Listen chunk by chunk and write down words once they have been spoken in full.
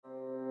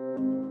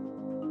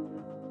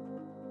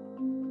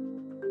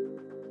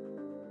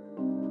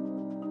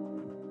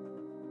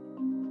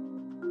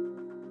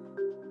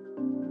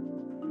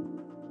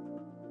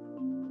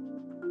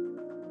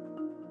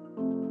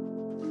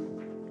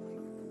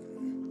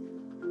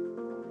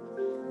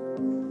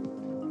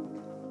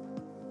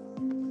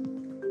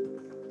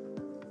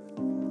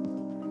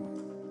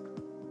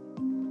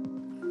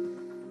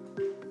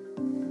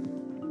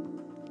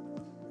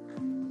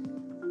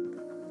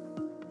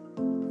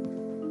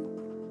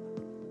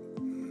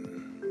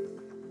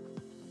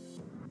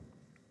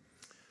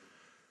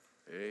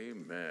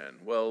Amen.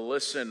 Well,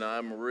 listen,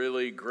 I'm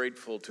really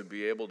grateful to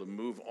be able to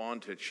move on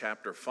to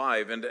chapter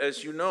 5. And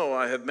as you know,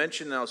 I have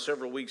mentioned now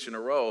several weeks in a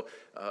row,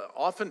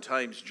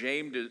 oftentimes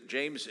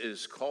James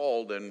is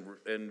called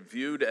and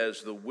viewed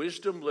as the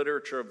wisdom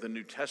literature of the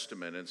New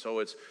Testament. And so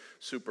it's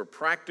super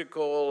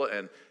practical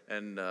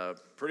and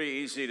pretty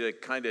easy to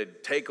kind of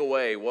take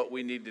away what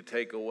we need to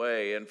take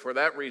away. And for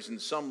that reason,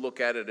 some look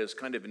at it as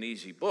kind of an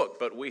easy book.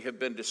 But we have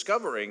been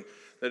discovering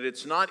that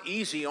it's not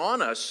easy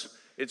on us.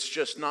 It's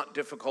just not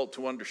difficult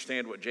to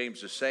understand what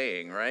James is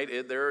saying,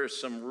 right? There are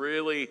some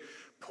really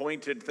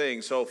pointed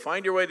things. So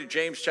find your way to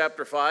James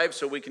chapter 5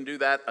 so we can do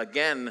that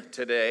again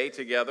today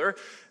together.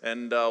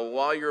 And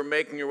while you're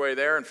making your way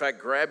there, in fact,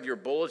 grab your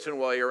bulletin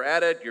while you're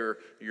at it. Your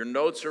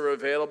notes are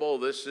available.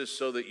 This is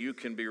so that you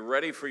can be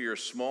ready for your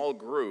small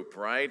group,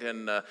 right?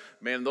 And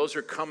man, those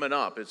are coming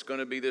up. It's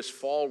going to be this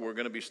fall. We're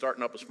going to be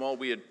starting up a small.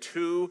 We had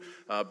 2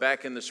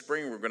 back in the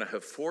spring. We're going to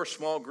have 4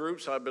 small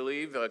groups, I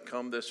believe,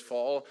 come this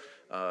fall.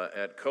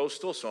 At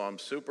Coastal, so I'm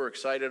super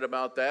excited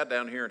about that,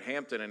 down here in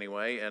Hampton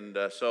anyway, and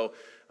so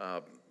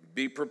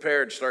be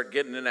prepared, start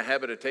getting in the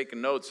habit of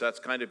taking notes. That's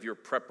kind of your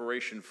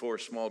preparation for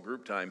small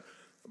group time.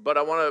 But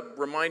I want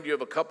to remind you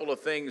of a couple of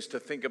things to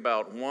think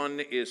about. One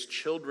is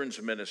children's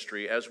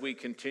ministry. As we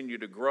continue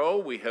to grow,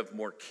 we have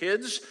more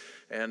kids,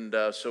 and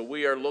so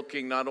we are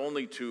looking not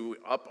only to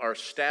up our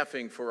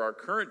staffing for our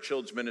current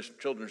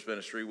children's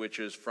ministry, which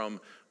is from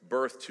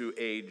birth to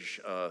age,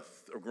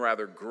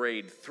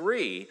 grade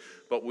 3,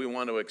 but we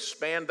want to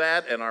expand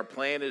that, and our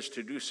plan is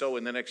to do so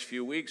in the next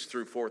few weeks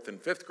through 4th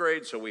and 5th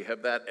grade, so we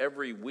have that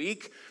every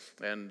week,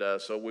 and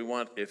so we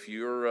want, if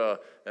you're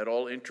at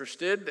all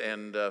interested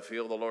and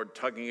feel the Lord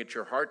tugging at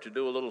your heart to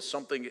do a little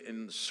something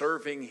in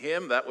serving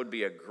Him, that would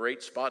be a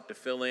great spot to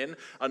fill in.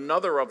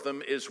 Another of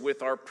them is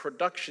with our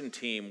production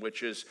team,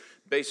 which is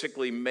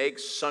basically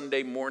makes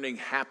Sunday morning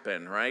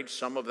happen, right?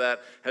 Some of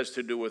that has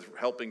to do with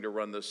helping to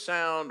run the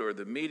sound or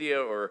the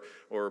media or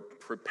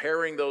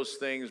preparing those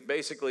things.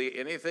 Basically,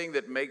 anything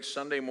that makes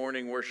Sunday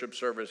morning worship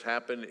service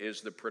happen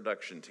is the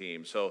production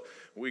team. So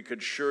we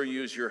could sure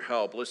use your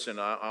help. Listen,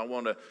 I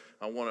want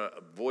to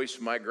voice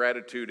my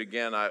gratitude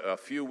again. A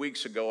few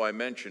weeks ago, I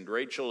mentioned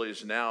Rachel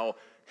is now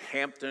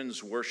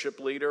Hampton's worship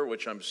leader,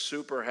 which I'm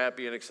super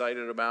happy and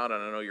excited about,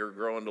 and I know you're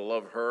growing to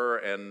love her,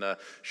 and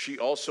she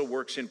also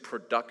works in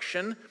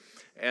production,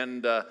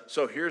 and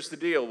so here's the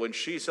deal. When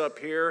she's up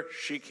here,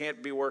 she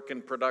can't be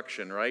working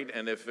production, right?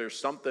 And if there's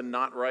something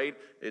not right,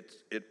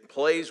 it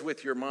plays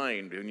with your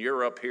mind, and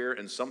you're up here,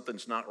 and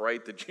something's not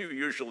right that you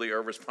usually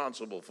are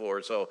responsible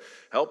for, so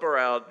help her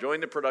out,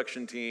 join the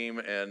production team,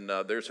 and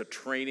there's a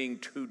training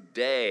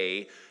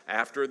today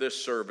after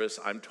this service.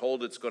 I'm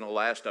told it's going to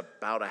last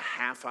about a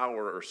half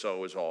hour or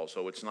so is all,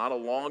 so it's not a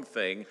long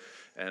thing,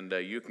 and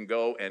you can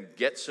go and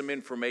get some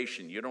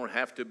information. You don't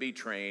have to be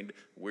trained.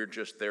 We're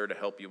just there to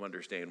help you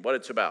understand what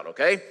it's about,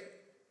 okay?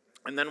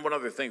 And then one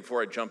other thing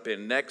before I jump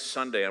in. Next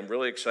Sunday, I'm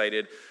really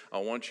excited. I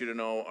want you to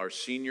know our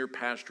senior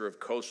pastor of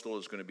Coastal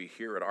is going to be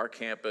here at our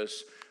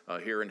campus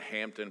here in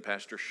Hampton,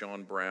 Pastor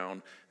Sean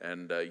Brown,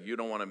 and you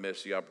don't want to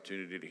miss the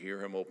opportunity to hear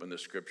him open the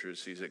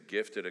scriptures. He's a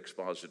gifted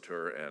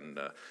expositor, and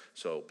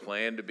so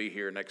plan to be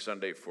here next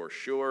Sunday for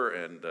sure,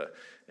 and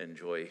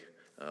enjoy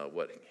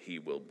what he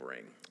will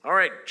bring. All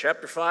right,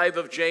 chapter 5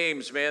 of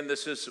James, man,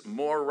 this is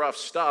more rough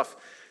stuff,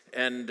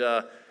 and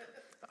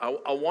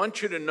I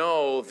want you to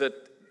know that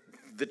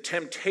the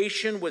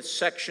temptation with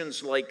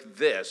sections like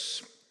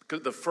this,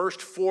 the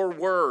first 4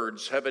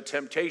 words have a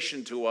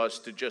temptation to us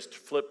to just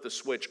flip the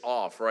switch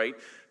off, right?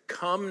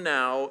 Come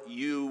now,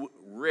 you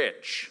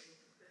rich.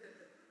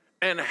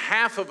 And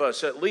half of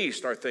us at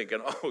least are thinking,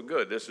 oh,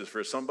 good, this is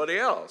for somebody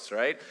else,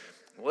 right?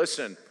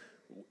 Listen,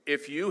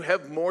 if you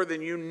have more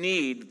than you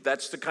need,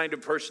 that's the kind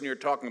of person you're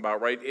talking about,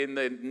 right? In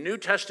the New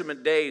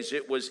Testament days,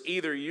 it was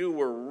either you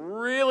were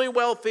really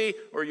wealthy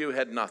or you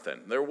had nothing.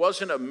 There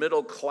wasn't a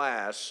middle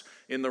class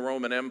in the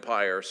Roman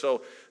Empire.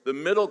 So the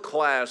middle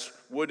class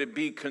would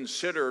be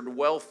considered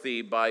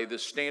wealthy by the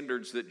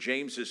standards that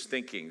James is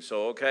thinking.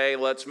 So, okay,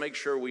 let's make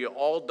sure we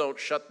all don't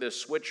shut this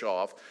switch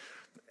off.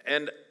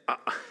 And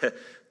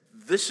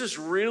this is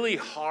really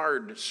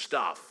hard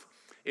stuff.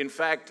 In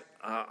fact,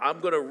 I'm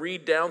going to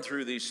read down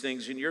through these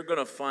things, and you're going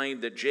to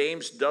find that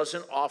James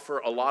doesn't offer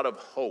a lot of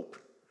hope.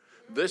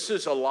 This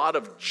is a lot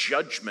of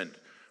judgment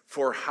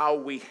for how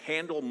we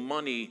handle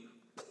money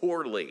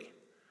poorly,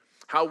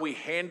 how we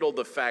handle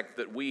the fact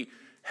that we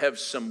have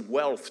some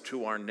wealth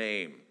to our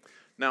name.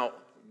 Now,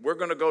 we're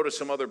going to go to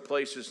some other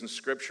places in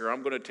Scripture.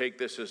 I'm going to take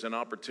this as an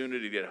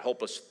opportunity to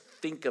help us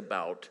think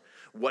about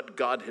what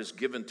God has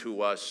given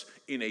to us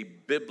in a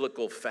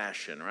biblical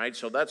fashion, right?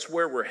 So that's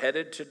where we're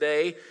headed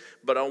today,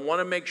 but I want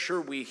to make sure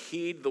we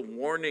heed the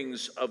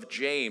warnings of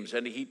James,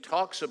 and he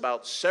talks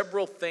about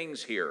several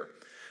things here.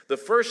 The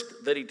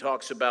first that he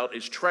talks about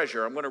is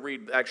treasure. I'm going to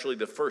read actually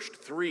the first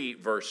 3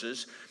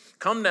 verses.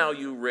 Come now,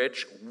 you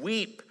rich,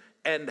 weep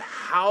and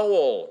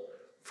howl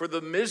for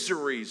the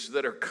miseries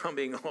that are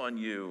coming on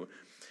you.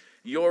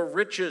 Your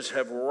riches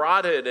have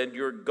rotted, and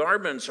your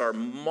garments are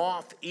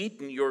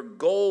moth-eaten. Your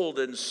gold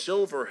and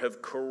silver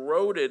have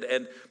corroded,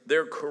 and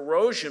their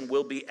corrosion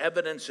will be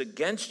evidence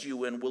against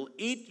you and will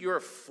eat your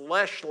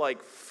flesh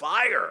like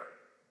fire.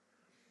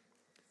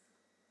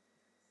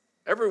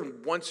 Every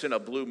once in a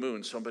blue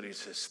moon, somebody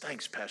says,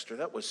 "Thanks, Pastor,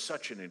 that was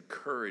such an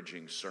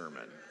encouraging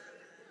sermon."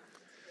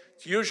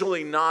 It's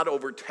usually not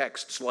over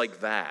texts like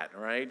that,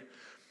 right?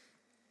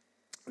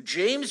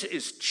 James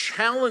is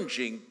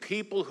challenging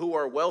people who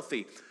are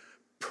wealthy.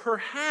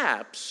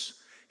 Perhaps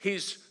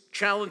he's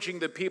challenging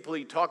the people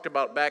he talked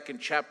about back in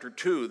chapter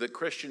 2. The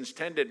Christians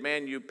tended,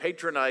 man, you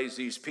patronize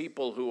these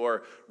people who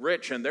are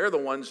rich, and they're the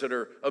ones that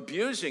are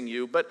abusing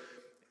you. But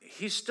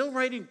he's still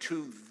writing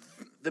to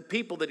the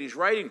people that he's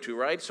writing to,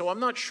 right? So I'm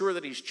not sure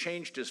that he's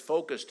changed his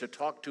focus to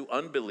talk to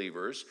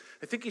unbelievers.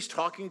 I think he's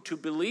talking to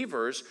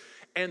believers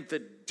and the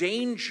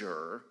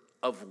danger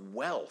of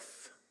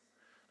wealth.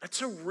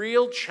 That's a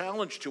real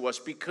challenge to us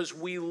because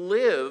we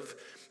live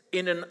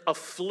in an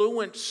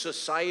affluent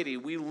society.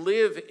 We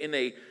live in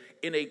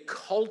a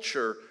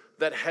culture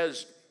that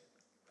has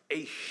a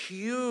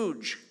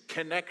huge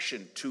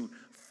connection to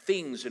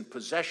things and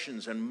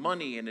possessions and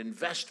money and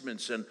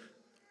investments and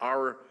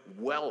our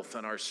wealth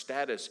and our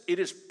status. It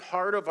is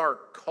part of our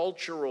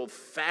cultural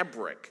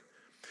fabric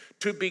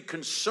to be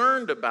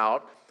concerned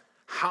about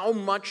how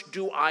much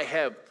do I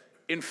have.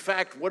 In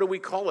fact, what do we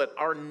call it?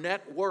 Our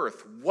net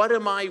worth. What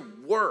am I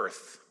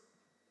worth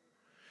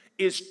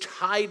is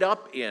tied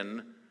up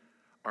in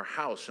our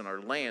house and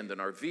our land and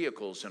our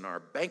vehicles and our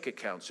bank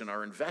accounts and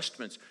our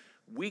investments.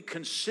 We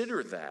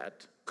consider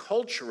that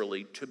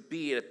culturally to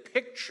be a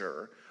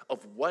picture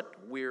of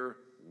what we're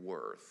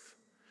worth.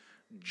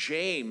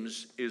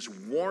 James is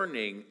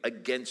warning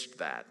against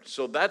that.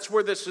 So that's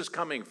where this is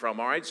coming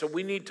from, all right? So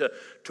we need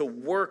to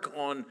work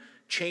on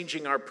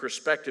changing our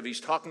perspective.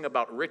 He's talking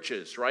about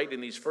riches, right, in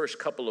these first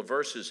couple of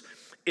verses.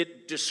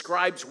 It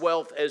describes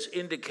wealth as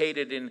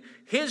indicated in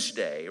his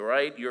day,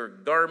 right? Your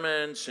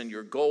garments and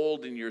your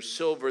gold and your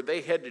silver,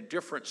 they had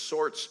different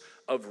sorts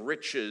of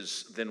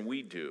riches than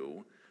we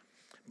do.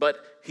 But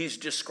he's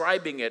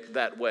describing it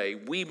that way.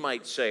 We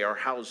might say our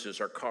houses,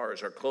 our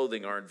cars, our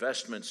clothing, our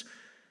investments.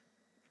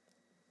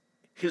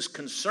 His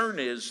concern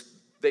is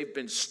they've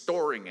been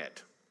storing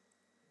it.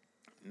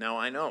 Now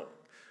I know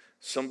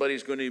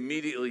somebody's going to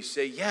immediately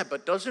say, yeah,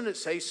 but doesn't it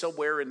say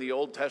somewhere in the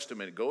Old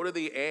Testament, go to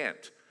the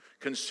ant,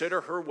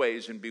 consider her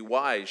ways and be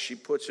wise. She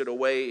puts it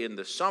away in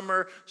the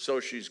summer, so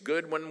she's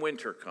good when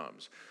winter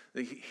comes.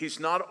 He's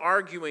not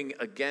arguing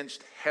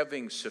against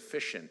having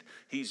sufficient.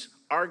 He's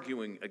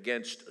arguing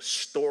against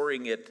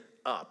storing it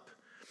up.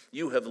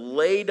 You have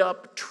laid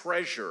up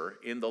treasure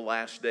in the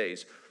last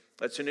days.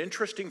 That's an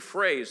interesting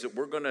phrase that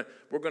we're going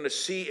to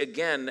see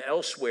again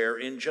elsewhere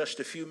in just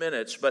a few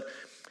minutes, but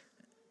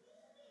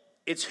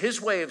it's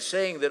his way of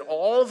saying that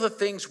all the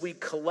things we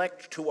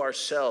collect to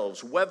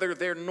ourselves, whether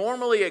they're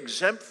normally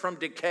exempt from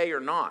decay or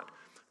not,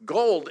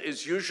 gold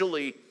is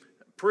usually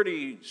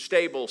pretty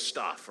stable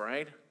stuff,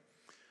 right?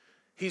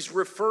 He's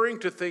referring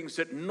to things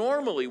that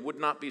normally would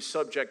not be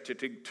subject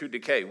to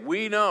decay.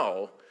 We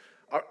know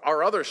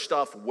our other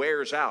stuff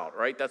wears out,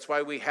 right? That's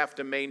why we have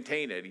to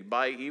maintain it.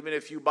 Even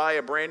if you buy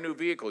a brand new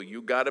vehicle,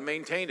 you got to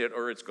maintain it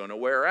or it's going to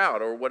wear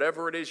out, or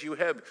whatever it is you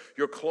have.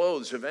 Your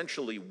clothes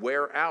eventually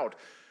wear out.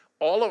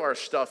 All of our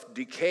stuff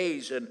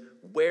decays and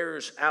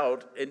wears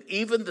out, and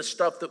even the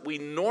stuff that we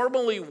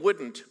normally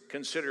wouldn't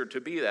consider to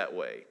be that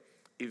way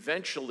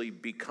eventually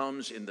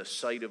becomes, in the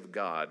sight of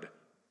God,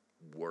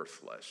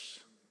 worthless.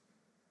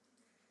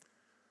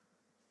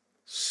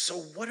 So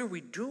what are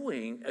we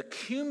doing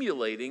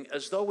accumulating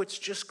as though it's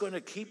just going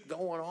to keep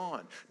going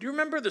on? Do you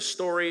remember the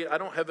story? I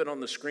don't have it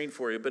on the screen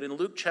for you, but in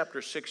Luke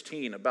chapter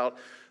 16 about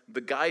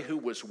the guy who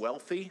was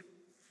wealthy.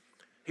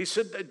 He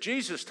said that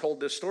Jesus told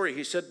this story.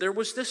 He said there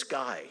was this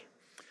guy.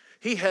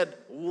 He had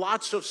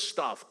lots of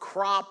stuff,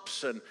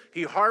 crops, and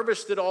he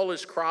harvested all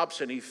his crops,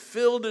 and he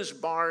filled his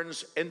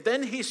barns. And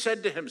then he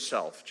said to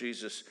himself,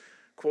 Jesus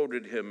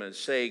quoted him as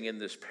saying in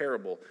this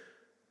parable,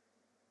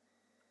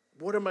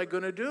 what am I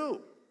going to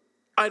do?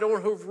 I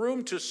don't have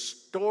room to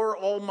store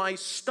all my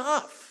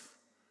stuff.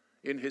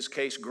 In his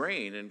case,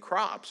 grain and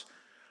crops.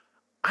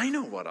 I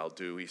know what I'll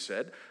do, he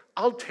said.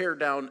 I'll tear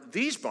down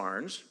these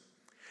barns,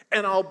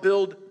 and I'll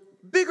build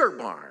bigger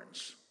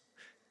barns.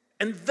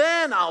 And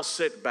then I'll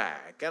sit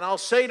back and I'll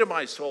say to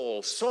my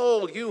soul,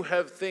 soul, you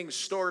have things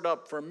stored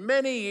up for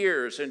many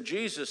years. And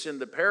Jesus in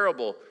the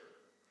parable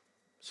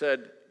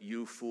said,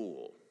 you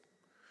fool.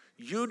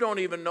 You don't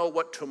even know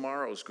what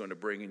tomorrow's going to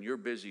bring, and you're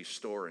busy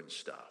storing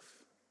stuff.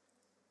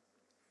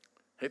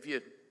 Have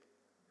you,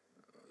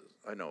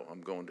 I know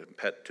I'm going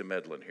to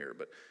meddling here,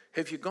 but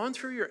have you gone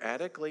through your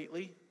attic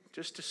lately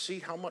just to see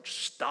how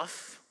much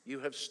stuff you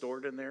have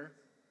stored in there?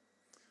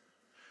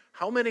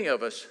 How many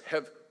of us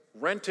have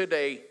rented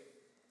a,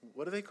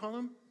 what do they call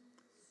them?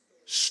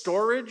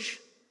 Storage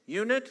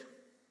unit?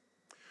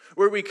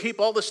 Where we keep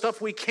all the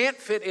stuff we can't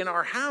fit in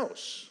our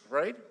house,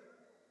 right?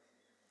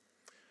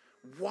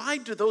 Why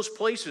do those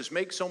places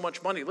make so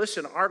much money?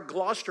 Listen, our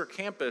Gloucester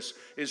campus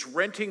is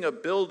renting a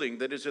building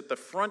that is at the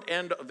front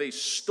end of a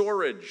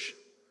storage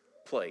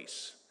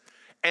place.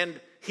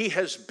 And he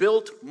has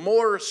built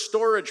more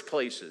storage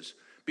places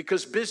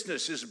because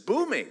business is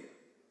booming.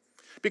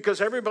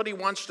 Because everybody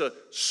wants to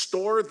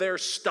store their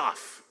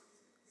stuff.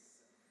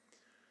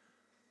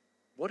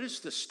 What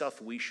is the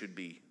stuff we should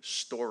be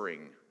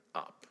storing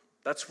up?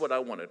 That's what I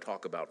want to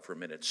talk about for a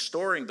minute.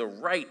 Storing the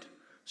right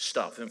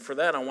stuff. And for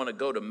that, I want to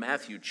go to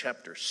Matthew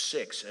chapter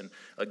 6 and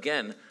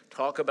again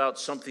talk about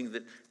something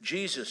that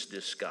Jesus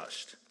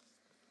discussed,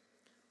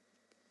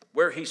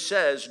 where he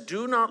says,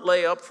 "Do not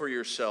lay up for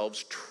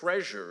yourselves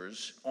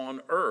treasures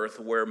on earth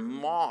where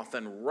moth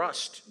and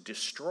rust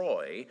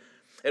destroy,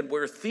 and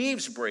where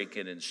thieves break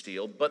in and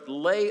steal, but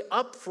lay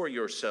up for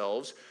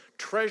yourselves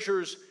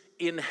treasures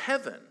in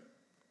heaven,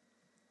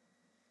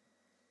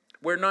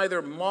 where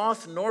neither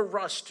moth nor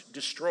rust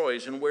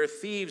destroys, and where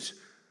thieves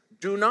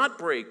do not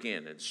break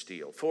in and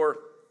steal. For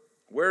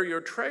where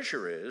your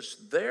treasure is,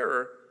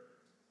 there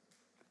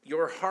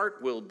your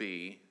heart will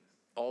be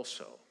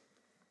also."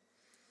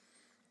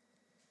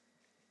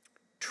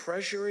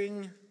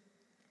 Treasuring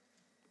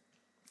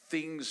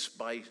things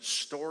by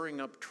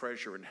storing up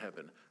treasure in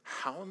heaven.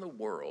 How in the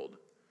world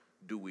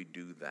do we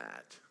do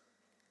that?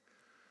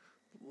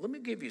 Let me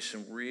give you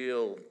some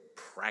real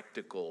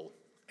practical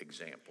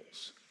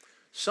examples.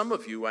 Some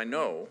of you, I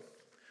know,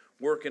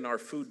 work in our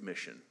food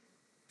mission.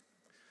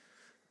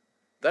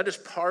 That is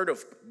part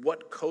of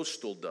what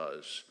Coastal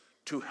does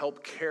to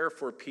help care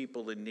for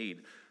people in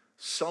need.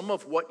 Some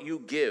of what you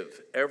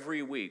give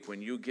every week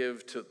when you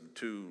give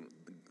to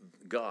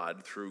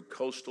God through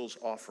Coastal's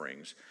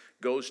offerings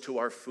goes to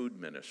our food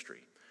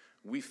ministry.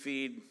 We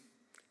feed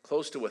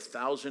close to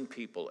 1,000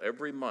 people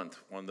every month.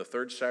 On the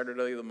third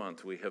Saturday of the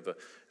month, we have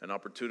an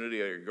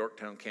opportunity at our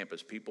Yorktown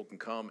campus. People can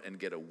come and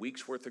get a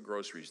week's worth of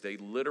groceries. They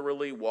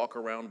literally walk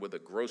around with a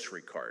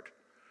grocery cart.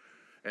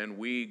 And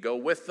we go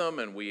with them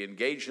and we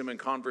engage them in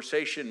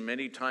conversation.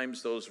 Many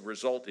times those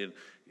result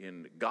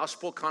in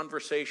gospel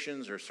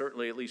conversations, or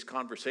certainly at least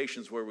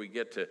conversations where we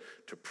get to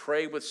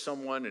pray with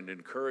someone and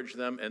encourage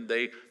them. And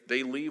they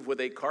leave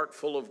with a cart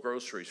full of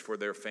groceries for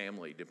their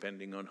family,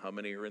 depending on how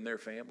many are in their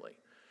family.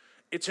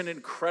 It's an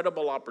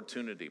incredible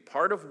opportunity.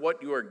 Part of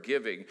what you are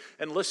giving,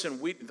 and listen,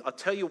 I'll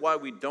tell you why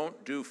we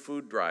don't do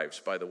food drives,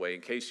 by the way,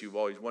 in case you've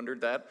always wondered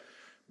that.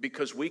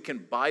 Because we can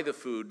buy the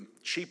food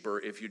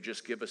cheaper if you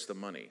just give us the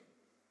money.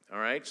 All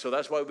right, so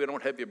that's why we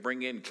don't have you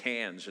bring in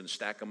cans and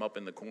stack them up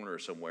in the corner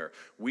somewhere.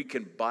 We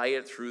can buy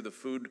it through the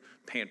food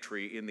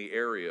pantry in the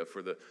area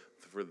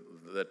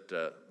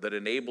that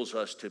enables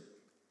us to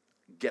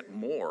get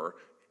more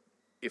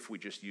if we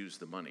just use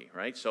the money,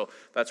 right? So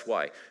that's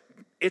why.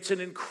 It's an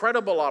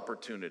incredible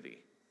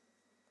opportunity.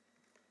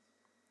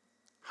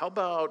 How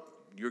about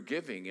your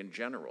giving in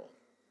general?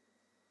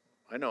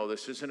 I know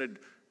this isn't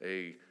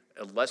a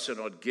lesson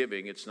on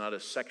giving. It's not a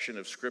section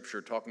of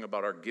Scripture talking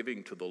about our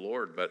giving to the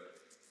Lord, but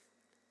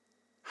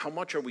how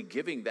much are we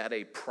giving that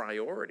a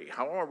priority?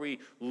 How are we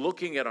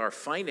looking at our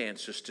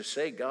finances to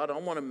say, God, I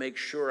want to make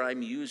sure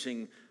I'm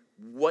using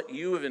what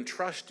you have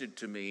entrusted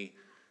to me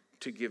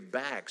to give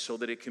back so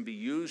that it can be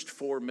used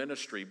for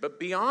ministry. But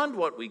beyond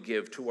what we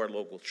give to our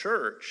local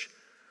church,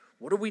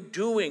 what are we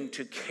doing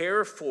to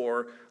care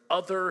for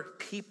other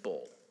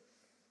people?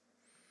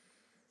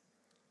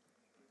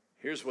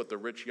 Here's what the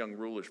rich young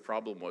ruler's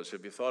problem was.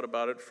 Have you thought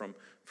about it from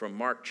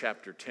Mark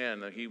chapter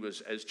 10?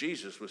 As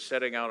Jesus was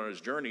setting out on his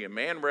journey, a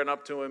man ran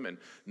up to him and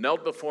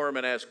knelt before him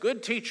and asked,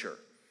 "Good teacher,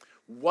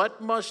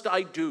 what must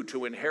I do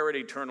to inherit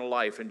eternal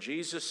life?" And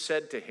Jesus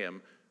said to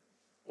him,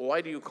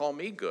 "Why do you call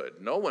me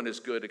good? No one is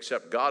good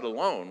except God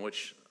alone,"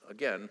 which,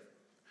 again,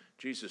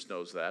 Jesus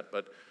knows that,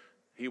 but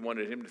he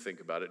wanted him to think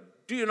about it.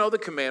 "Do you know the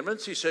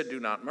commandments?" He said, "Do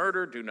not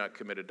murder, do not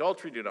commit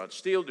adultery, do not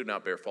steal, do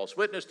not bear false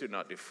witness, do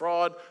not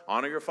defraud,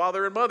 honor your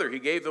father and mother." He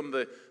gave them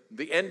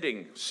the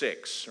ending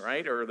 6,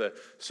 right?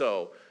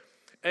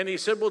 And he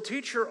said, "Well,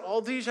 teacher,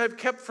 all these I've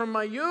kept from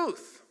my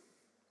youth,"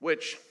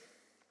 which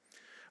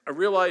I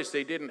realized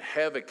they didn't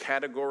have a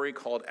category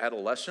called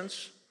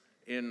adolescence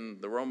in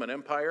the Roman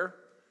Empire.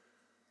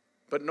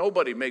 But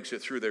nobody makes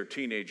it through their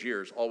teenage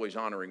years always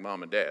honoring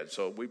mom and dad.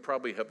 So we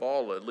probably have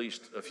all at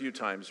least a few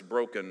times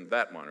broken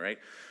that one, right?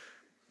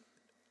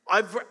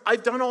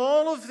 I've done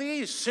all of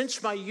these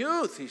since my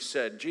youth, he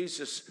said.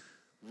 Jesus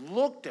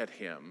looked at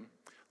him,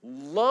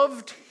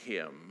 loved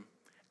him,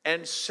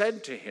 and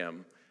said to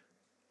him,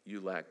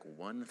 "You lack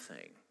one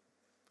thing.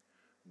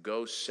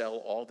 Go sell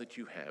all that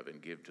you have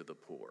and give to the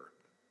poor,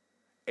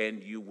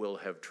 and you will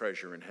have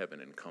treasure in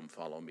heaven, and come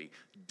follow me."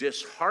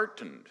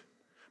 Disheartened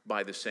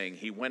by the saying,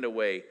 he went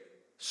away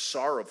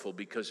sorrowful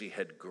because he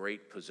had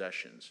great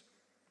possessions.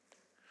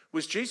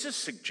 Was Jesus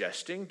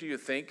suggesting, do you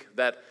think,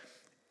 that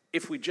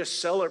if we just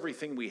sell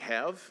everything we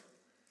have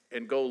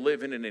and go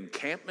live in an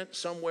encampment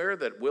somewhere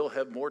that we'll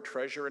have more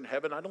treasure in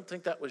heaven? I don't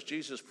think that was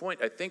Jesus'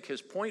 point. I think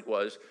his point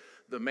was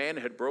the man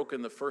had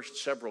broken the first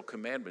several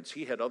commandments.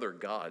 He had other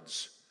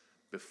gods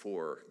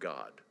before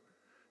God.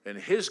 And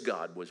his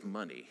God was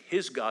money.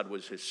 His God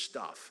was his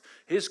stuff.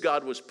 His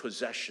God was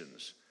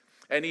possessions.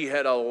 And he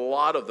had a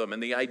lot of them.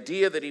 And the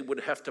idea that he would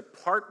have to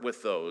part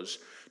with those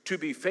to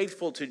be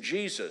faithful to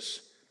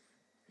Jesus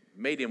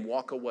made him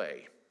walk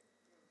away.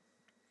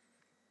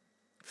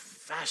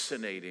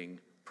 Fascinating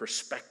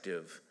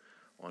perspective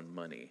on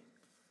money.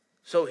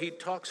 So he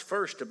talks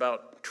first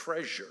about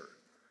treasure.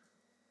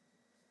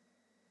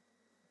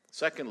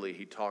 Secondly,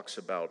 he talks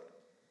about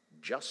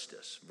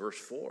justice. Verse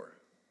 4.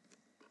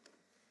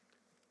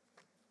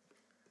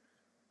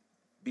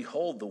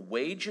 Behold, the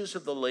wages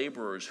of the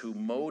laborers who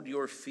mowed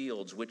your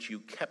fields, which you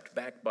kept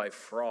back by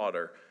fraud,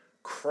 are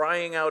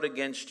crying out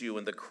against you,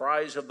 and the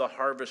cries of the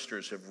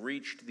harvesters have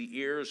reached the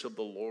ears of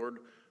the Lord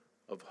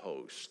of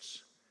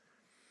hosts.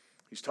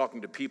 He's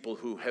talking to people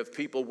who have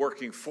people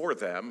working for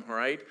them,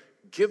 right?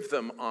 Give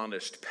them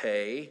honest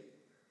pay.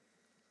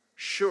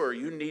 Sure,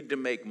 you need to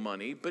make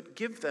money, but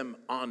give them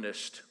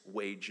honest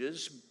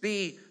wages.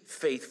 Be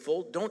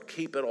faithful. Don't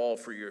keep it all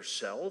for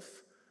yourself.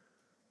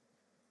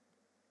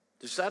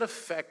 Does that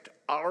affect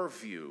our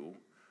view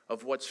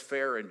of what's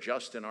fair and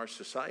just in our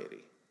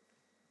society?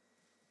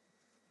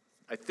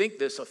 I think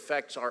this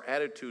affects our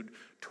attitude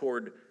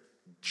toward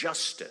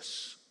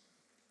justice.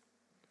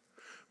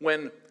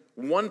 When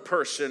one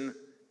person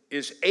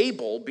is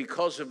able,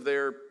 because of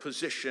their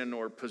position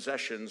or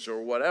possessions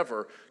or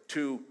whatever,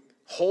 to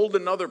hold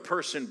another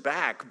person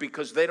back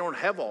because they don't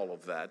have all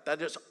of that,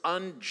 that is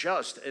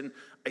unjust. And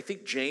I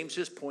think James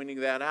is pointing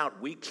that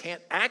out. We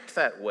can't act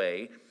that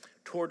way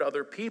toward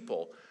other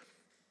people,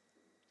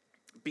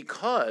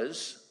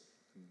 because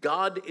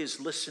God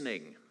is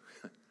listening.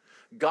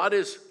 God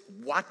is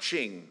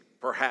watching,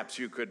 perhaps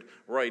you could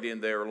write in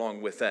there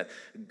along with that.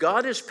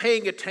 God is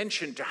paying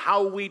attention to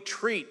how we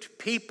treat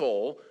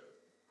people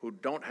who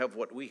don't have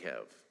what we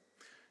have.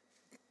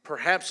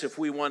 Perhaps if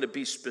we want to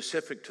be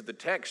specific to the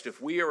text, if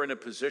we are in a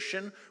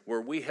position where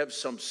we have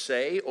some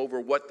say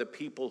over what the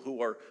people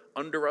who are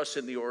under us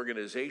in the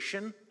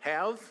organization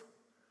have,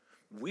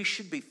 we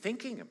should be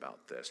thinking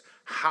about this.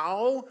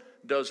 How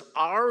does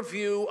our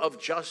view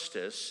of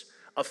justice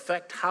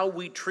affect how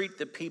we treat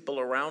the people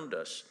around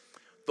us?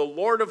 The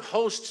Lord of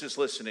hosts is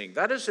listening.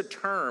 That is a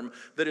term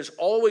that is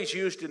always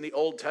used in the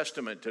Old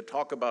Testament to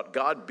talk about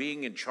God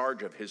being in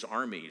charge of his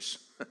armies.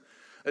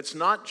 It's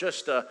not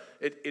just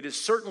it is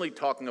certainly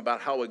talking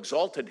about how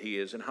exalted he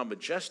is and how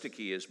majestic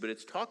he is, but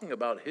it's talking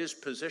about his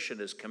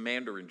position as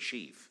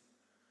commander-in-chief.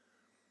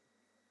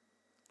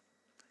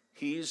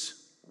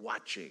 He's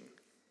watching.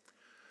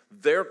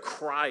 Their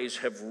cries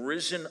have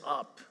risen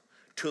up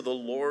to the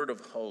Lord of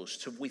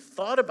hosts. Have we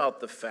thought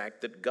about the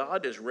fact that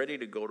God is ready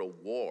to go to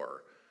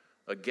war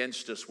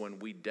against us when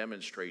we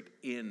demonstrate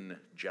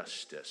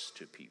injustice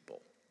to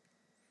people?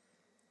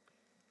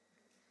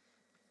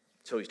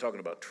 So he's talking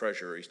about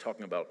treasure. He's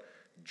talking about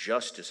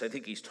justice. I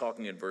think he's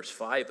talking in verse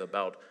 5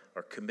 about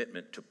our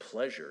commitment to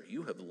pleasure.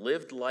 You have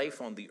lived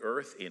life on the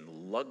earth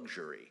in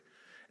luxury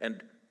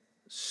and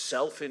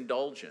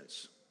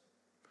self-indulgence.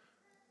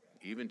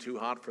 Even too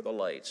hot for the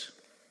lights.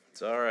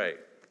 It's all right.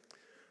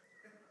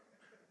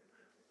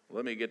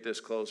 Let me get this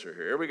closer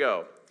here. Here we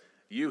go.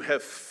 You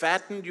have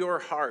fattened your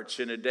hearts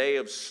in a day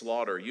of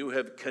slaughter. You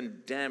have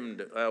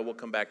condemned. We'll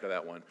come back to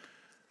that one.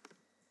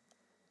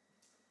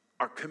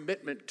 Our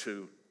commitment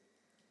to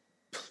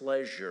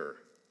pleasure.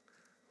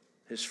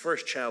 His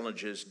first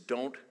challenge is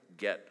don't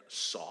get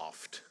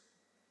soft.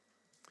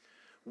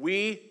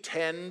 We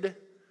tend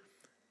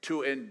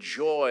to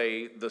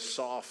enjoy the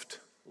soft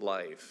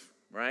life,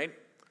 right?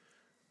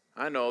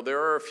 I know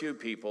there are a few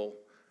people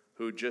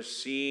who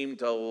just seem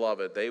to love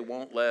it. They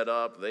won't let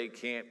up. They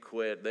can't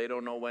quit. They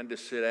don't know when to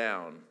sit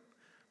down.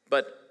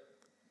 But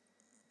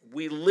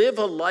we live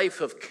a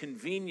life of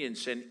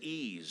convenience and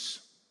ease.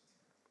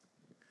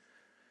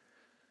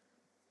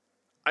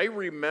 I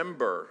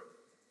remember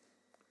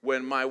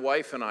when my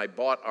wife and I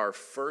bought our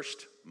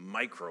first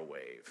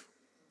microwave.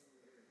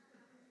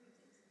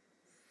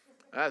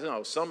 I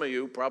know some of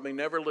you probably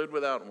never lived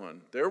without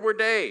one. There were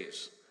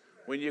days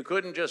when you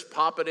couldn't just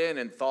pop it in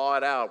and thaw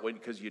it out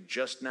because you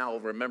just now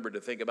remembered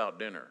to think about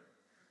dinner.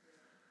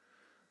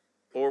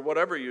 Or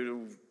whatever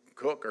you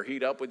cook or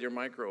heat up with your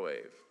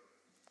microwave.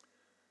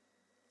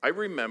 I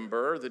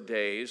remember the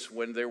days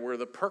when there were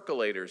the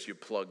percolators you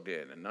plugged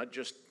in and not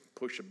just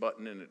push a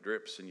button and it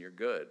drips and you're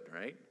good,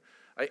 right?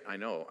 I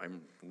know,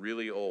 I'm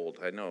really old.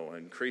 I know,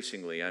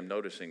 increasingly I'm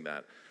noticing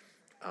that.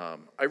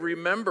 I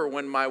remember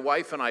when my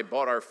wife and I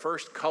bought our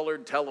first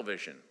colored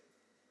television.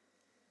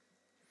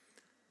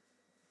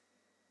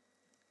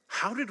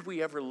 How did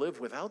we ever live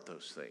without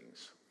those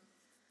things?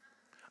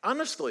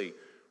 Honestly,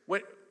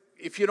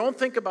 if you don't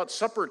think about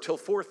supper till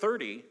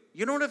 4:30,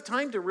 you don't have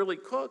time to really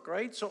cook,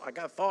 right? So I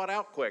got to thaw it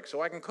out quick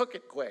so I can cook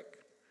it quick.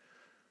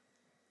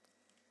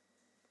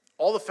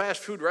 All the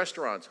fast food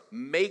restaurants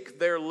make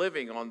their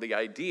living on the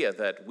idea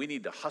that we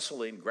need to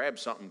hustle in, grab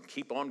something,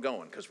 keep on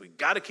going, because we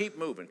got to keep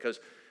moving,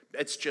 because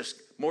it's just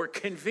more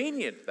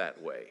convenient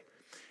that way.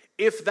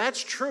 If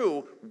that's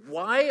true,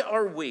 why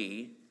are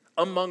we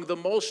among the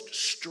most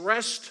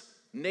stressed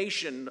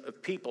nation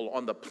of people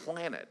on the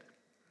planet?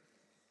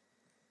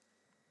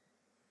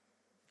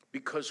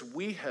 Because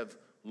we have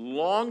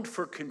longed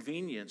for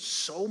convenience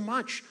so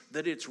much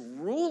that it's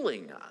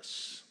ruling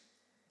us.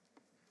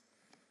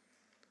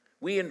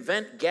 We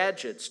invent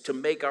gadgets to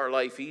make our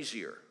life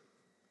easier,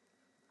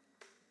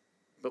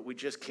 but we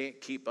just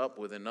can't keep up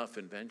with enough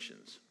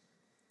inventions.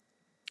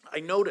 I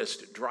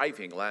noticed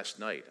driving last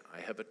night, I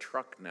have a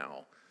truck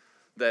now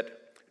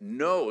that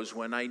knows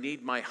when I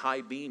need my high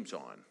beams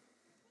on.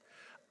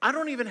 I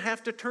don't even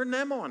have to turn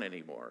them on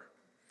anymore.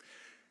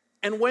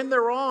 And when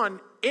they're on,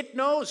 it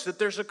knows that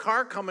there's a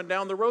car coming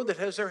down the road that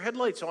has their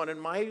headlights on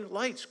and my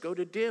lights go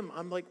to dim.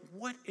 I'm like,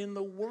 what in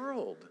the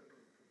world?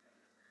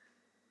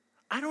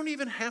 I don't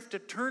even have to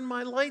turn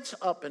my lights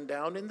up and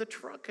down in the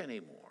truck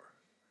anymore.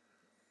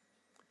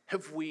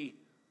 Have we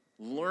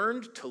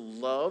learned to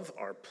love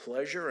our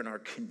pleasure and our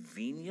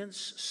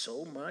convenience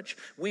so much?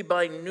 We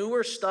buy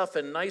newer stuff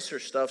and nicer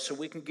stuff so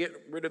we can get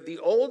rid of the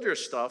older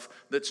stuff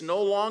that's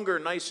no longer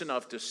nice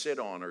enough to sit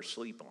on or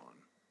sleep on.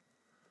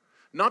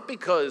 Not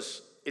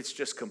because it's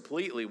just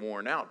completely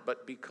worn out,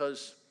 but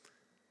because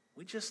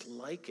we just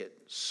like it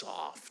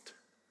soft.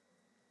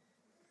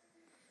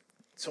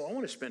 So I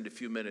want to spend a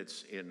few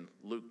minutes in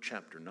Luke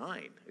chapter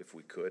 9, if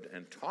we could,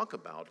 and talk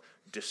about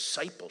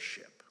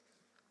discipleship.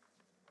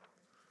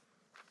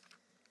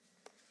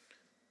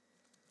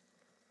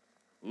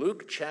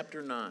 Luke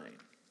chapter 9.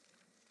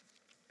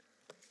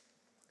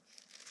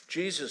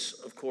 Jesus,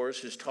 of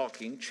course, is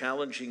talking,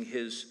 challenging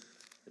his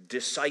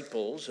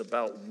disciples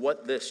about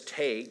what this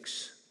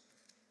takes.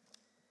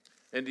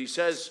 And he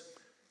says,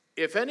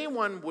 if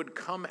anyone would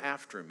come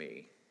after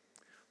me,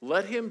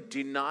 let him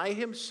deny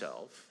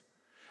himself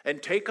and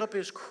take up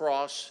his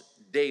cross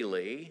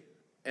daily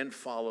and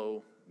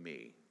follow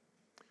me.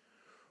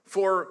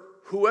 For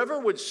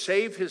whoever would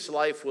save his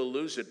life will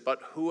lose it,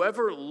 but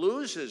whoever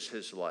loses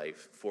his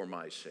life for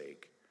my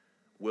sake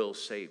will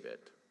save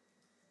it.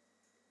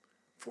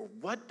 For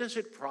what does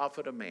it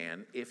profit a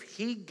man if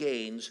he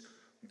gains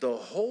the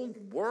whole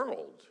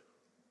world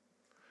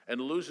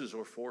and loses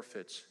or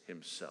forfeits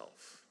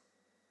himself?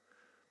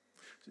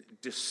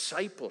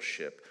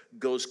 Discipleship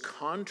goes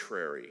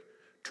contrary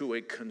to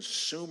a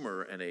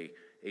consumer and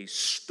a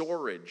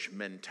storage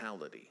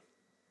mentality.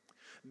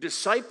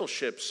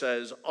 Discipleship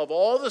says, of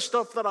all the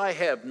stuff that I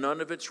have,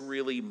 none of it's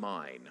really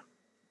mine.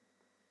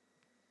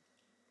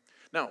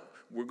 Now,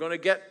 we're going to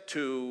get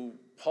to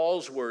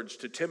Paul's words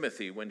to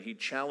Timothy when he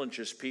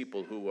challenges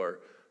people who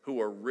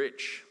are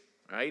rich,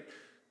 right?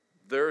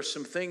 There are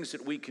some things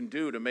that we can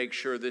do to make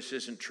sure this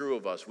isn't true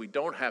of us. We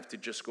don't have to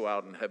just go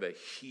out and have a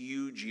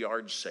huge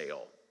yard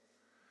sale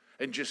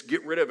and just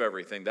get rid of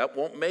everything. That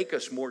won't make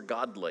us more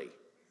godly.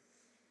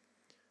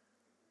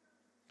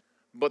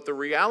 But the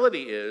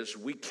reality is,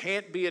 we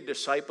can't be a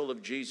disciple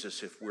of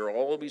Jesus if we're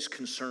always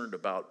concerned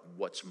about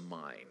what's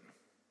mine.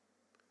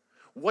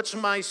 What's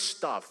my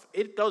stuff?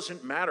 It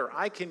doesn't matter.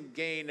 I can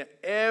gain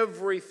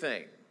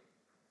everything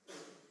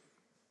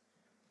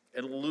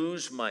and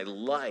lose my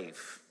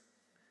life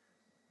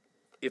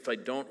if I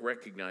don't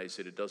recognize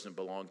that it doesn't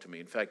belong to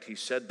me. In fact, he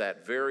said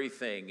that very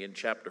thing in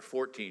chapter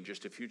 14,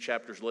 just a few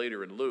chapters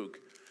later in Luke.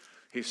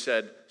 He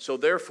said, so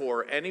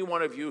therefore, any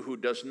one of you who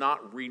does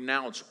not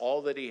renounce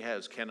all that he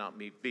has cannot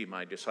be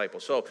my disciple.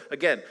 So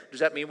again,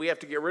 does that mean we have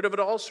to get rid of it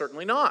all?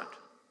 Certainly not.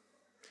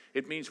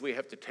 It means we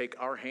have to take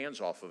our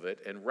hands off of it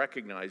and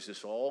recognize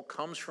this all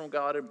comes from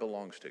God and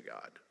belongs to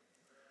God.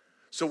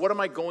 So what am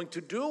I going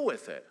to do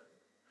with it?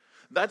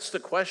 That's the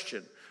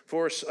question.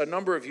 For a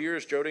number of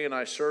years, Jody and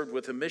I served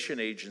with a mission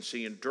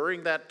agency, and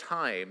during that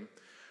time,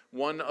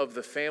 one of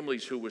the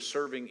families who was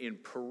serving in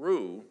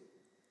Peru,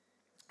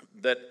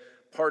 that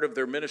part of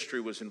their ministry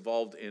was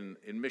involved in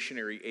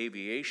missionary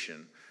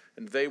aviation,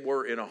 and they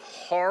were in a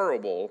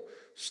horrible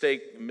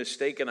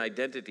mistaken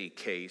identity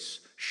case,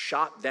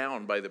 shot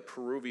down by the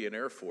Peruvian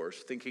Air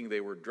Force, thinking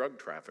they were drug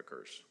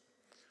traffickers.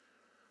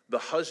 The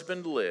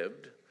husband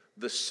lived,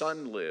 the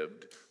son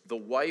lived, the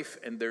wife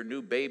and their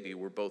new baby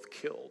were both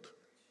killed.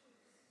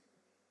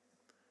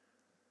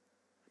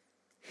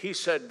 He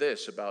said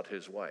this about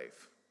his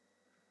wife.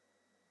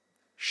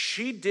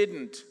 She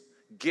didn't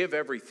give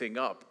everything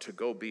up to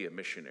go be a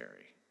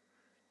missionary.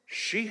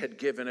 She had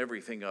given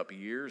everything up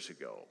years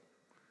ago.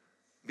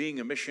 Being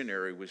a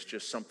missionary was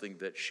just something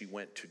that she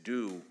went to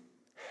do,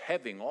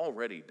 having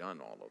already done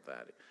all of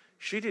that.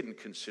 She didn't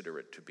consider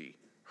it to be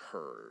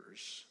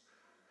hers.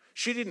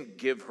 She didn't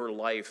give her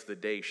life the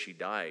day she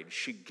died.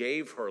 She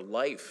gave her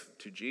life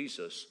to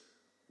Jesus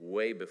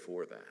way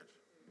before that.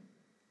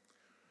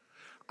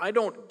 I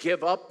don't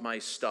give up my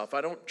stuff. I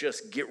don't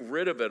just get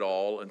rid of it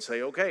all and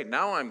say, okay,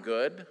 now I'm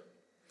good.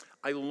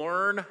 I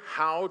learn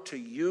how to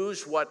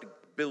use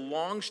what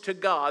belongs to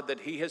God that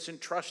he has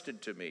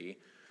entrusted to me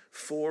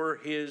for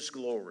his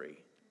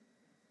glory.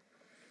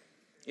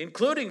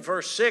 including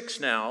verse 6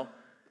 now.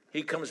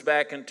 He comes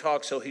back and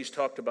talks, so he's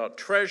talked about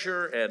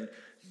treasure and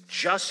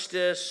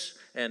justice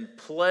and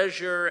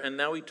pleasure, and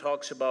now he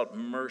talks about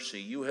mercy.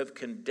 You have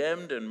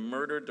condemned and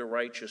murdered the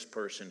righteous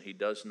person. He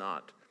does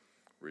not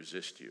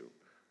resist you.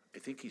 I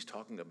think he's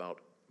talking about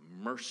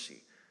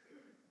mercy,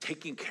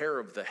 taking care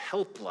of the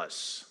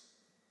helpless.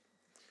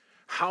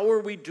 How are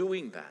we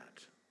doing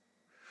that?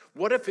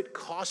 What if it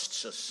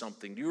costs us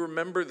something? Do you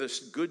remember this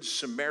Good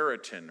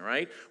Samaritan,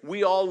 right?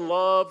 We all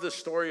love the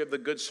story of the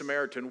Good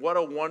Samaritan. What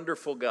a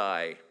wonderful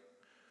guy.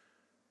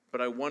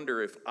 But I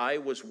wonder if I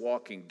was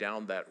walking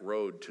down that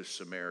road to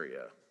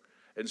Samaria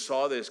and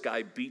saw this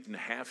guy beaten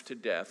half to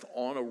death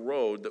on a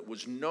road that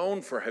was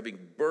known for having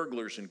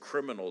burglars and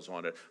criminals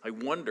on it. I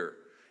wonder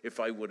if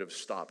I would have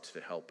stopped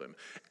to help him.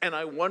 And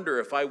I wonder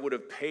if I would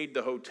have paid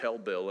the hotel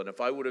bill and if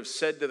I would have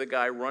said to the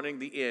guy running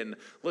the inn,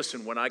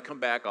 listen, when I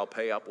come back, I'll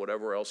pay up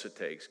whatever else it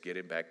takes, get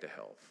him back to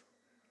health.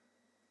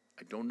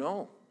 I don't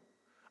know.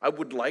 I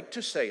would like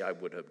to say I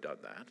would have done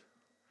that.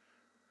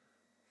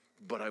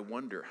 But I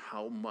wonder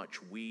how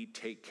much we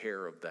take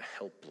care of the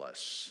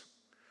helpless.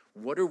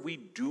 What are we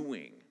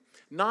doing?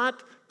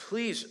 Not,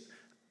 please,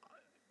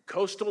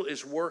 Coastal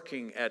is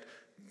working at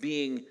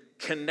being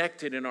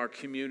connected in our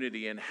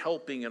community and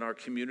helping in our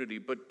community,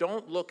 but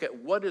don't look at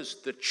what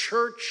is the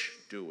church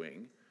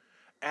doing.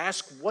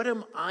 Ask, what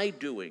am I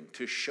doing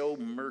to show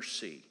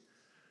mercy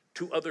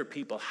to other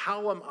people?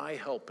 How am I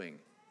helping?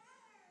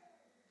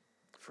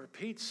 For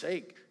Pete's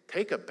sake,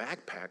 take a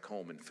backpack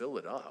home and fill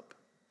it up.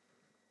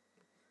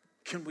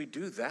 Can we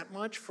do that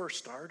much for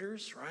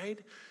starters, right?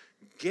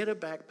 Get a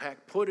backpack,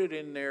 put it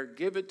in there,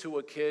 give it to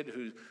a kid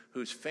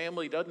whose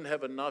family doesn't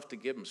have enough to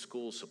give them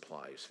school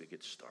supplies to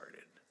get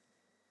started.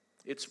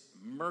 It's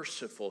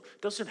merciful.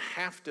 You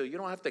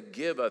don't have to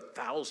give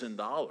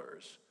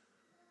 $1,000.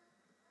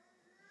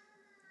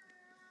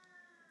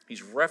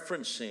 He's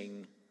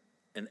referencing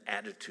an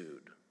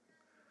attitude.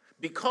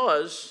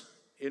 Because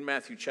in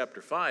Matthew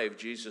chapter 5,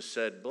 Jesus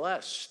said,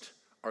 blessed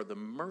are the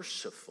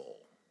merciful,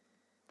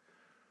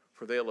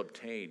 for they'll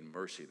obtain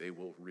mercy. They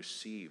will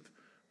receive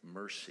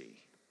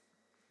mercy.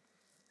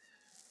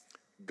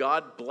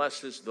 God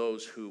blesses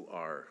those who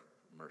are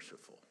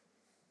merciful.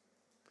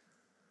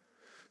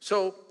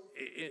 So,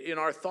 in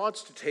our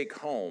thoughts to take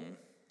home,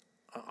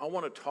 I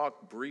want to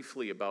talk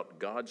briefly about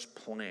God's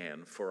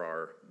plan for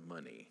our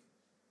money.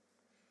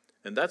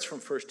 And that's from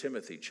 1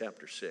 Timothy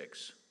chapter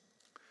 6.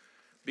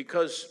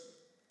 Because,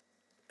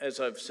 as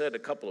I've said a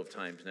couple of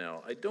times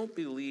now, I don't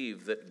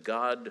believe that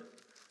God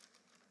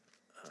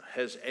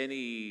has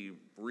any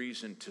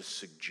reason to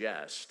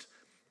suggest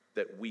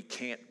that we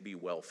can't be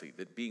wealthy,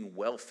 that being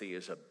wealthy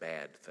is a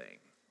bad thing.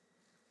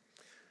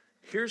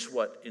 Here's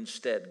what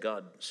instead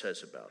God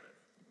says about it.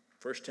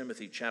 1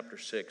 Timothy chapter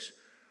 6,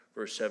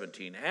 verse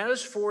 17.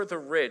 As for the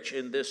rich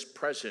in this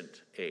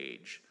present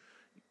age,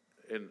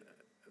 and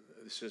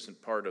this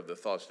isn't part of the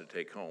thoughts to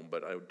take home,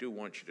 but I do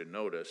want you to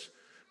notice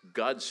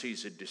God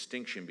sees a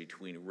distinction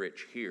between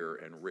rich here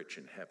and rich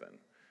in heaven.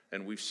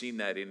 And we've seen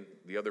that in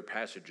the other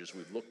passages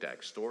we've looked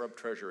at. Store up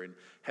treasure in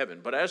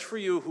heaven. But as for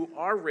you who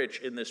are rich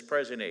in this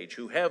present age,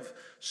 who have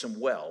some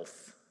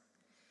wealth,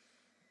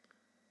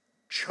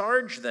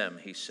 charge them,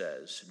 he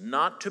says,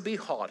 not to be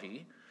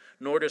haughty,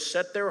 nor to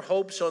set their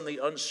hopes on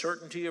the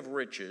uncertainty of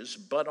riches,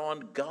 but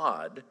on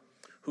God,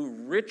 who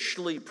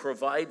richly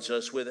provides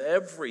us with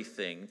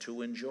everything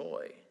to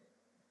enjoy.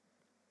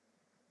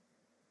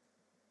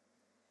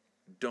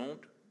 Don't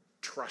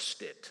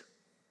trust it.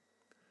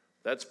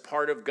 That's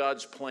part of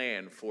God's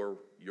plan for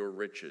your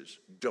riches.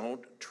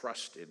 Don't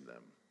trust in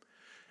them.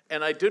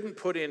 And I didn't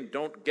put in,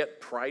 don't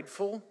get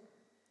prideful.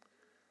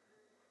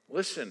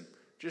 Listen,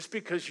 just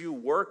because you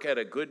work at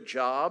a good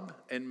job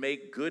and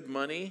make good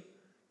money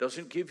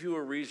doesn't give you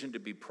a reason to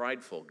be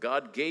prideful.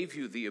 God gave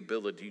you the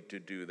ability to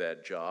do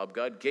that job.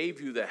 God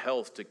gave you the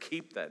health to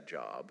keep that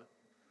job.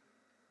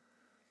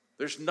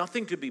 There's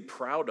nothing to be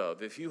proud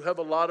of. If you have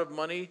a lot of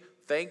money,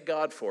 thank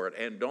God for it,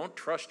 and don't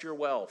trust your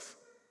wealth.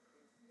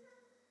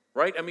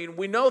 Right? I mean,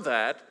 we know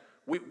that.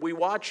 We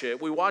watch it.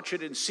 We watch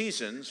it in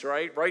seasons,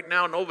 right? Right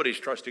now, nobody's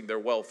trusting their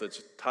wealth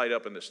that's tied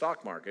up in the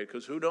stock market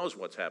because who knows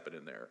what's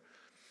happening there.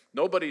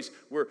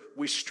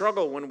 We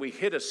struggle when we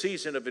hit a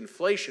season of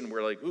inflation.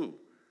 We're like, ooh,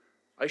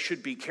 I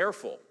should be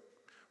careful.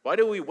 Why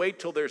do we wait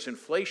till there's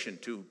inflation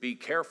to be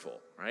careful,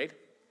 right?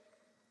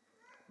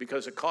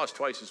 Because it costs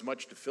twice as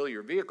much to fill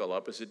your vehicle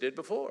up as it did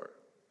before.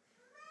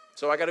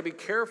 So I got to be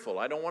careful.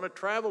 I don't want to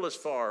travel as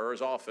far or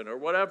as often or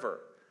whatever.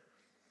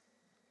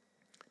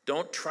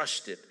 Don't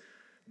trust it.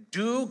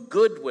 Do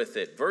good with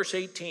it. Verse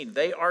 18,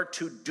 they are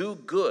to do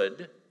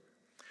good,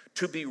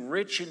 to be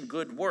rich in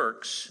good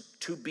works,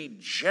 to be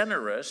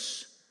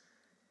generous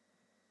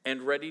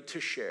and ready to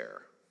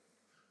share.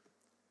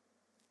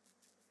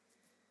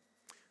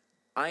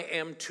 I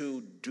am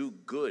to do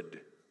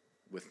good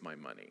with my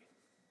money.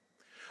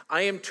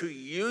 I am to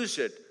use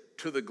it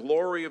to the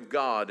glory of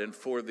God and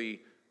for the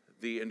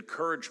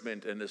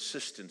encouragement and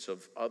assistance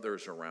of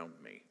others around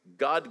me.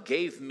 God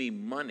gave me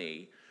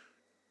money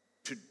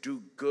to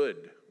do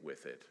good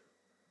with it.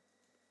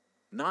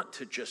 not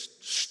to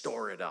just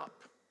store it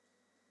up.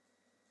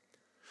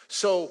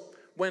 So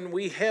when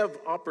we have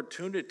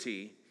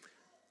opportunity,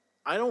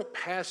 I don't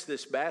pass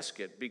this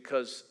basket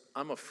because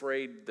I'm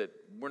afraid that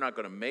we're not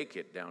going to make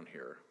it down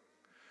here.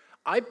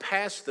 I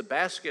pass the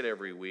basket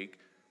every week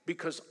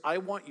because I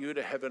want you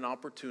to have an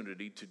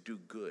opportunity to do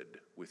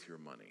good with your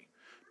money,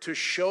 to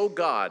show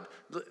God.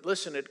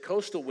 Listen, at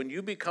Coastal, when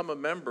you become a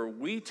member,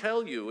 we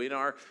tell you in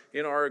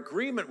our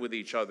agreement with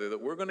each other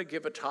that we're going to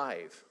give a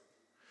tithe.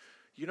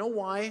 You know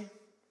why?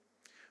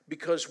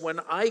 Because when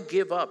I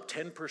give up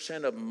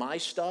 10% of my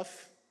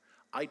stuff,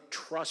 I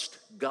trust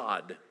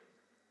God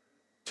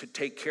to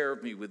take care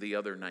of me with the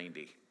other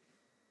 90.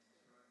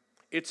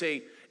 It's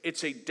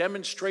a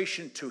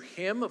demonstration to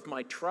him of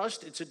my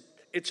trust.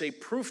 It's a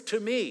proof to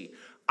me.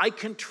 I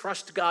can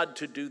trust God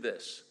to do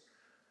this.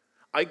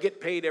 I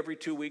get paid every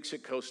 2 weeks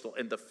at Coastal,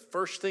 and the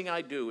first thing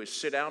I do is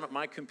sit down at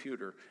my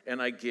computer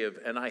and I give,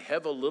 and I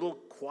have a little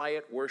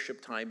quiet worship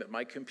time at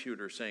my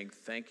computer saying,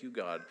 thank you,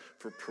 God,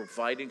 for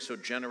providing so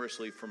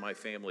generously for my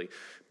family.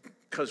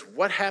 Because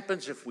what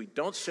happens if we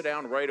don't sit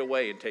down right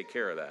away and take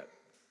care of that?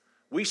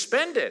 We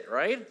spend it,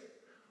 right?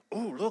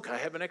 Oh, look, I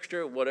have an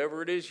extra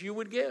whatever it is you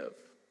would give.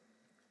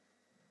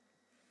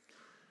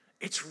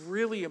 It's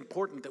really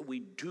important that we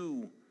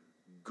do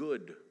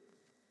good,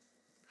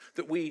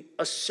 that we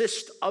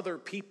assist other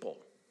people.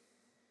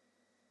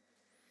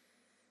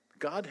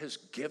 God has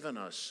given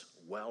us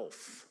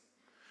wealth,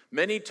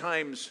 many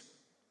times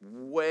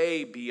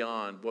way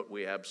beyond what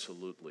we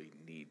absolutely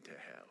need to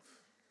have.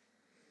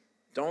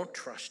 Don't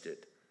trust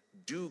it.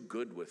 Do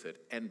good with it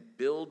and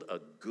build a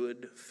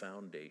good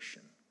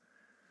foundation.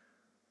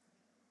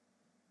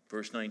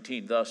 Verse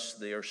 19, thus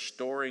they are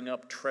storing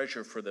up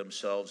treasure for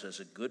themselves as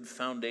a good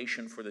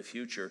foundation for the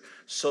future,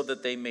 so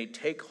that they may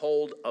take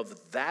hold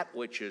of that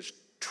which is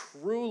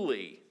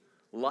truly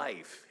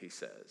life, he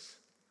says.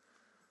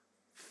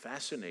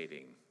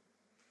 Fascinating.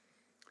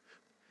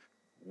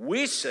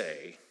 We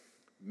say,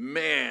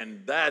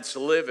 man, that's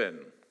living.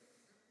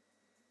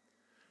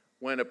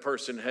 When a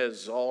person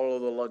has all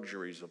of the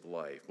luxuries of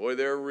life. Boy,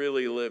 they're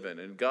really living.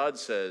 And God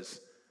says,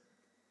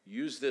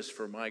 use this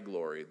for my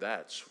glory.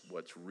 That's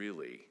what's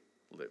really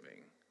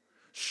living.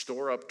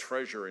 Store up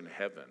treasure in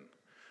heaven.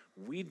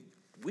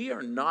 We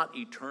are not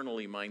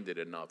eternally minded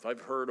enough.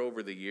 I've heard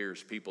over the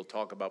years people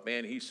talk about,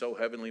 man, he's so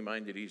heavenly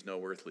minded, he's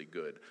no earthly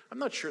good. I'm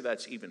not sure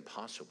that's even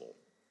possible.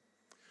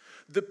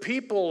 The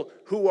people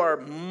who are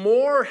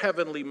more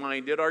heavenly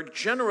minded are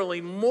generally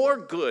more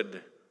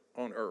good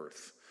on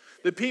earth.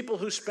 The people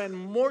who spend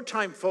more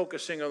time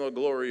focusing on the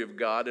glory of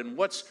God and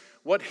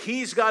what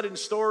he's got in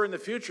store in the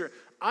future.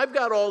 I've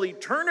got all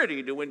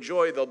eternity to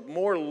enjoy the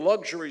more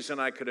luxuries than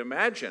I could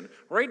imagine.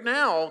 Right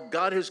now,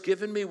 God has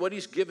given me what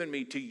he's given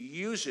me to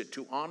use it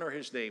to honor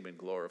his name and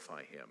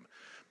glorify him.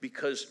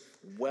 Because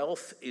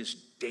wealth is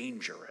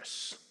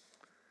dangerous.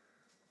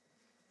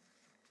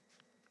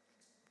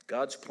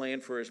 God's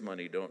plan for his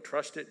money. Don't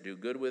trust it. Do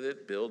good with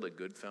it. Build a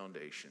good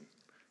foundation.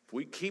 If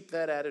we keep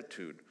that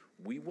attitude,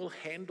 we will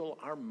handle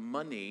our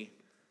money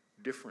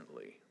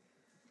differently.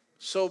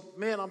 So,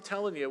 man, I'm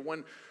telling you,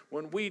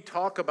 when we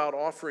talk about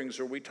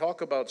offerings or we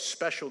talk about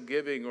special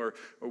giving or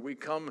we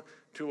come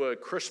to a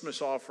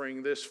Christmas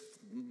offering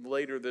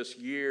later this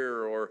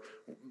year or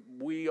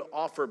we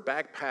offer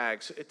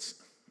backpacks,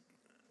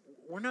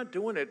 we're not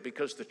doing it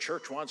because the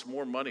church wants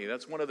more money.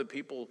 That's one of the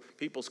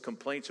people's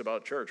complaints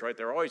about church, right?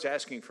 They're always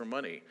asking for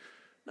money.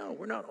 No,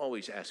 we're not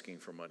always asking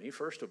for money,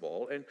 first of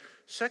all. And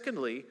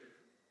secondly,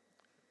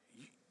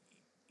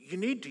 you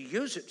need to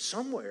use it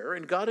somewhere,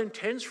 and God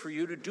intends for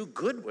you to do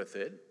good with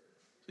it.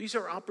 These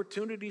are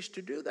opportunities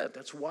to do that.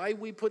 That's why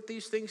we put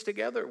these things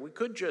together. We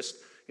could just,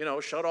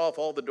 shut off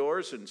all the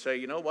doors and say,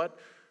 you know what?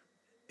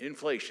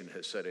 Inflation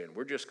has set in.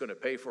 We're just going to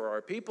pay for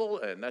our people,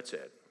 and that's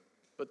it.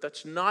 But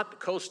that's not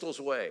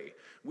Coastal's way.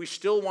 We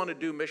still want to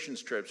do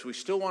missions trips. We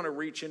still want to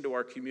reach into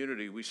our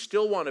community. We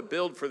still want to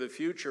build for the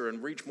future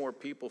and reach more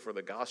people for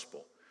the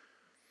gospel.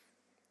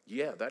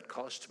 Yeah, that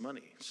costs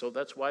money. So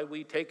that's why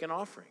we take an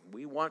offering.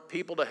 We want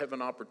people to have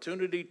an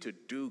opportunity to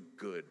do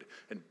good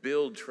and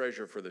build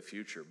treasure for the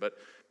future. But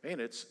man,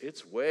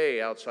 it's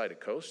way outside of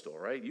Coastal,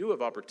 right? You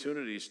have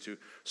opportunities to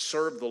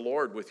serve the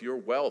Lord with your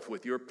wealth,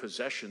 with your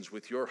possessions,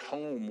 with your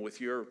home, with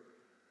your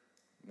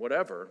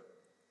whatever,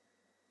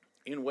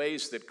 in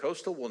ways that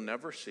Coastal will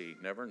never see,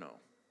 never know.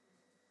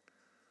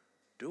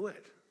 Do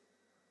it.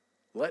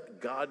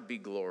 Let God be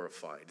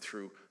glorified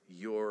through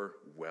your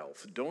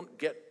wealth. Don't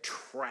get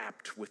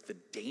trapped with the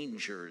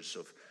dangers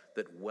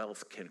that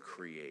wealth can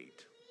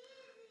create.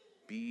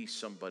 Be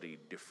somebody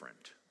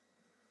different.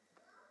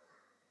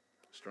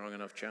 Strong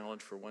enough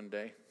challenge for one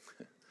day?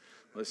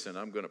 Listen,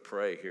 I'm going to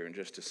pray here in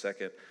just a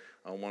second.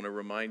 I want to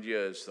remind you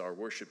as our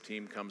worship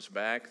team comes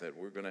back that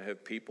we're going to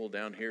have people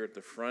down here at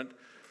the front.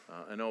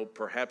 I know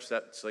perhaps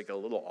that's like a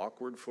little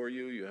awkward for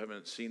you. You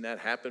haven't seen that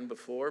happen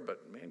before,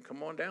 but man,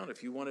 come on down.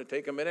 If you want to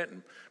take a minute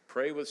and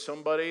pray with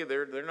somebody,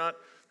 they're not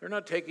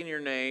taking your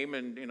name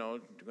and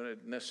going to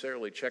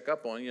necessarily check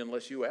up on you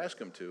unless you ask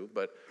them to.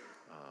 But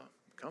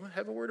come and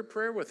have a word of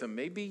prayer with them.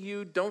 Maybe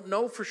you don't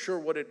know for sure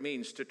what it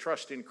means to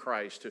trust in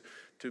Christ,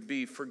 to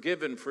be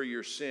forgiven for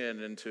your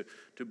sin, and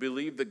to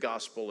believe the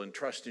gospel and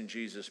trust in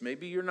Jesus.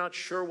 Maybe you're not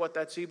sure what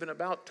that's even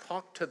about.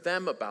 Talk to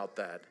them about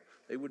that.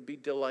 They would be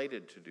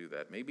delighted to do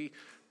that. Maybe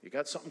you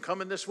got something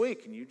coming this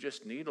week and you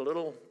just need a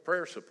little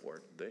prayer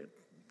support.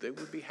 They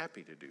would be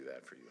happy to do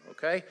that for you,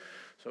 okay?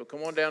 So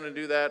come on down and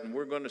do that, and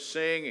we're going to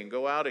sing and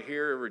go out of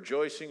here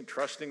rejoicing,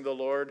 trusting the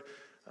Lord.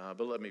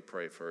 But let me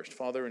pray first.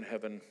 Father in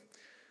heaven,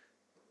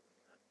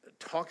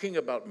 talking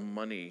about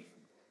money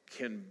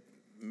can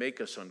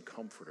make us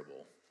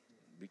uncomfortable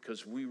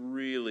because we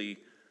really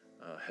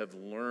have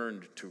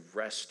learned to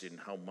rest in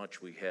how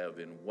much we have,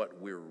 in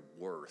what we're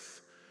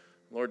worth.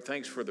 Lord,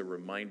 thanks for the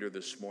reminder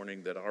this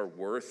morning that our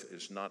worth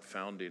is not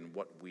found in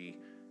what we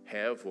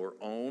have or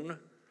own.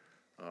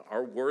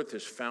 Our worth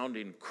is found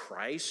in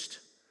Christ,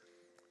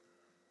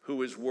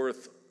 who is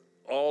worth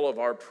all of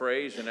our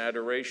praise and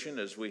adoration,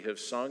 as we have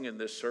sung in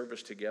this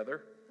service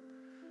together.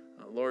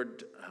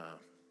 Lord,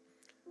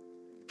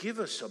 give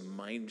us a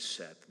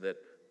mindset that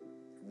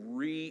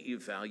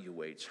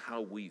reevaluates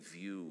how we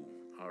view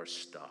our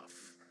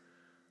stuff.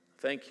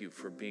 Thank you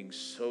for being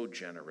so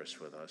generous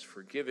with us,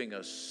 for giving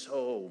us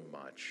so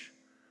much.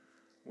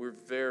 We're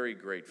very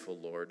grateful,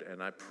 Lord,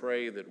 and I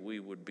pray that we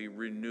would be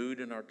renewed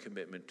in our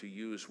commitment to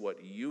use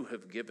what you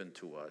have given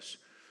to us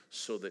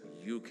so that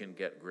you can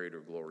get greater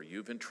glory.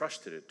 You've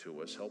entrusted it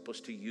to us. Help us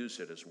to use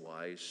it as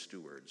wise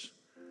stewards.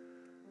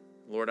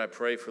 Lord, I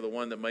pray for the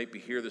one that might be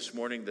here this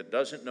morning that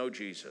doesn't know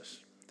Jesus,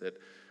 that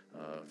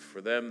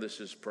for them this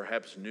is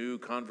perhaps new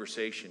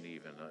conversation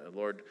even.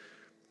 Lord,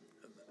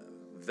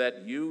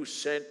 that you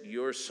sent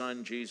your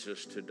son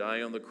Jesus to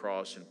die on the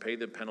cross and pay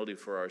the penalty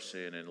for our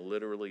sin and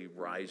literally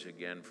rise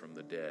again from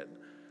the dead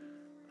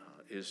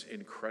is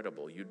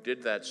incredible. You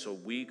did that so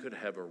we could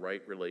have a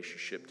right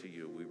relationship to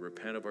you. We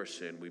repent of our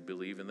sin. We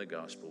believe in the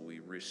gospel. We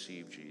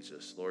receive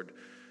Jesus. Lord,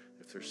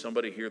 if there's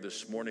somebody here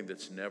this morning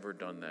that's never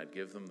done that,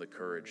 give them the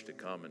courage to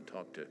come and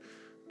talk to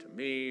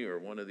me or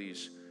one of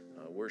these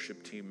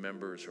worship team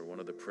members or one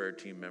of the prayer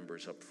team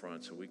members up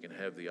front, so we can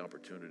have the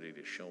opportunity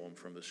to show them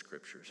from the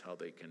scriptures how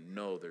they can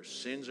know their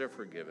sins are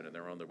forgiven and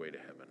they're on their way to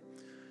heaven.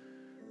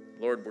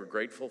 Lord, we're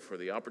grateful for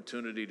the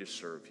opportunity to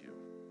serve you.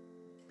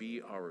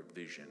 Be our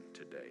vision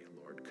today,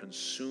 Lord.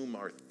 Consume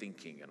our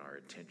thinking and our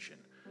attention,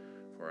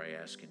 for I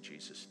ask in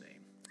Jesus' name.